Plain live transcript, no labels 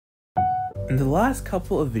In the last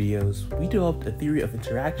couple of videos, we developed a theory of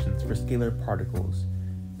interactions for scalar particles.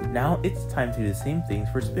 Now it's time to do the same things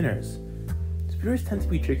for spinors. Spinors tend to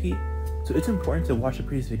be tricky, so it's important to watch the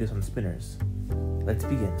previous videos on spinors. Let's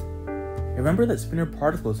begin. Remember that spinor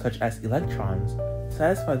particles such as electrons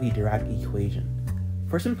satisfy the Dirac equation.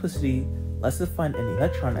 For simplicity, let's define an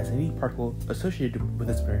electron as any particle associated with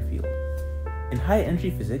a spinor field. In high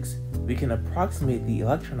energy physics, we can approximate the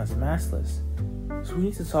electron as massless, so we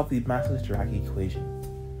need to solve the massless Dirac equation.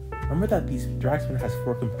 Remember that the Dirac spinor has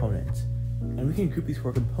 4 components, and we can group these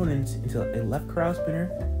 4 components into a left chiral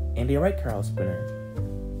spinor and a right chiral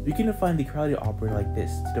spinor. We can define the chirality operator like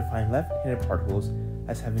this to define left-handed particles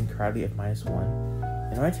as having chirality of -1,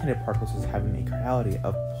 and right-handed particles as having a chirality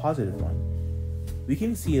of +1. We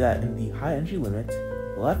can see that in the high energy limit,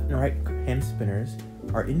 the left and right hand spinners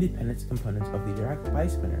are independent components of the Dirac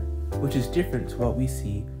bispinor, which is different to what we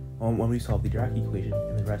see when we solve the Dirac equation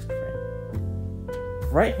in the rest frame. For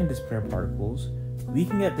right-handed spinor particles, we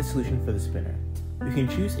can get the solution for the spinor. We can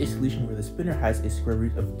choose a solution where the spinor has a square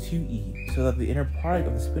root of 2e, so that the inner product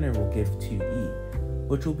of the spinor will give 2e,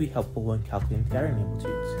 which will be helpful when calculating scattering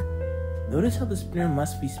amplitudes. Notice how the spinor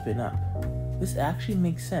must be spin up. This actually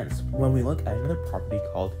makes sense when we look at another property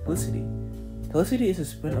called helicity. Helicity is a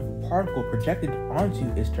spin of a particle projected onto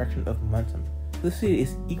its direction of momentum. Helicity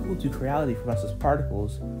is equal to chirality for massless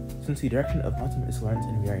particles, since the direction of momentum is Lorentz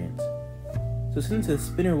invariant. So since the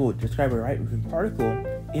spinor will describe a right-moving particle,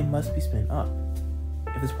 it must be spin up.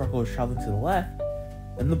 If this particle is traveling to the left,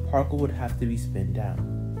 then the particle would have to be spin down.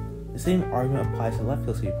 The same argument applies to left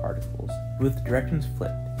helicity particles, with directions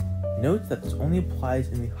flipped. Note that this only applies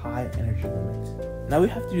in the high energy limit. Now we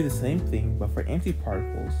have to do the same thing, but for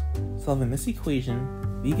antiparticles. Solving this equation,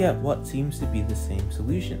 we get what seems to be the same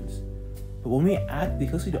solutions. But when we add the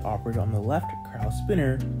helicity operator on the left chiral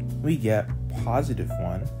spinor, we get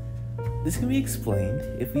 +1. This can be explained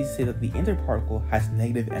if we say that the antiparticle has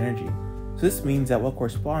negative energy. So this means that what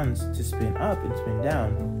corresponds to spin up and spin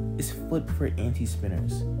down is flipped for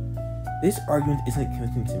anti-spinors. This argument isn't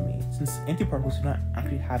convincing to me, since antiparticles do not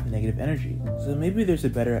actually have negative energy, so maybe there's a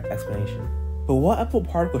better explanation. But what about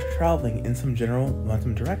particles traveling in some general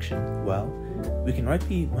momentum direction? Well, we can write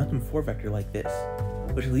the momentum 4 vector like this,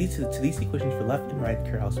 which leads to these equations for left and right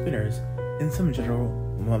chiral spinors in some general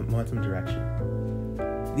momentum direction.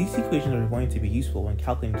 These equations are going to be useful when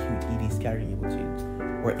calculating QED scattering amplitudes,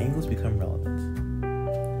 where angles become relevant.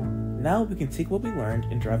 Now we can take what we learned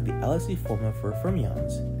and derive the LSE formula for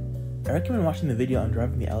fermions. I recommend watching the video on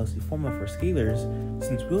deriving the LSE formula for scalars,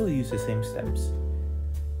 since we'll use the same steps.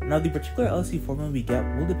 Now the particular LSE formula we get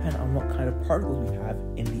will depend on what kind of particles we have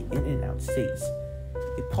in the in and out states.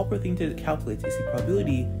 A popular thing to calculate is the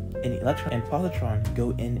probability an electron and positron go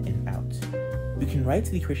in and out. We can write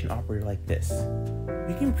the equation operator like this.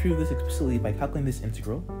 We can prove this explicitly by calculating this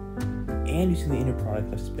integral and using the inner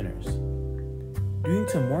product of spinors. Doing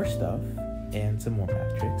some more stuff and some more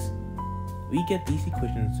math tricks, we get these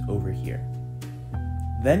equations over here.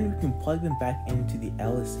 Then we can plug them back into the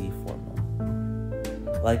LSE formula.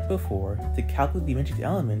 Like before, to calculate the matrix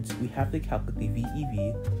elements, we have to calculate the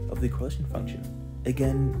VEV of the correlation function.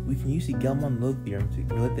 Again, we can use the Gelman-Lowe theorem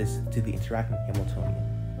to relate this to the interacting Hamiltonian.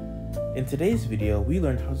 In today's video, we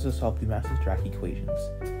learned how to solve the massless Dirac equations,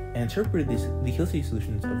 and interpreted the helicity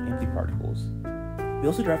solutions of antiparticles. We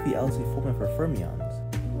also derived the LSE formula for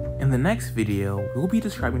fermions. In the next video, we'll be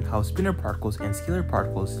describing how spinor particles and scalar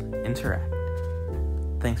particles interact.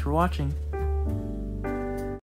 Thanks for watching!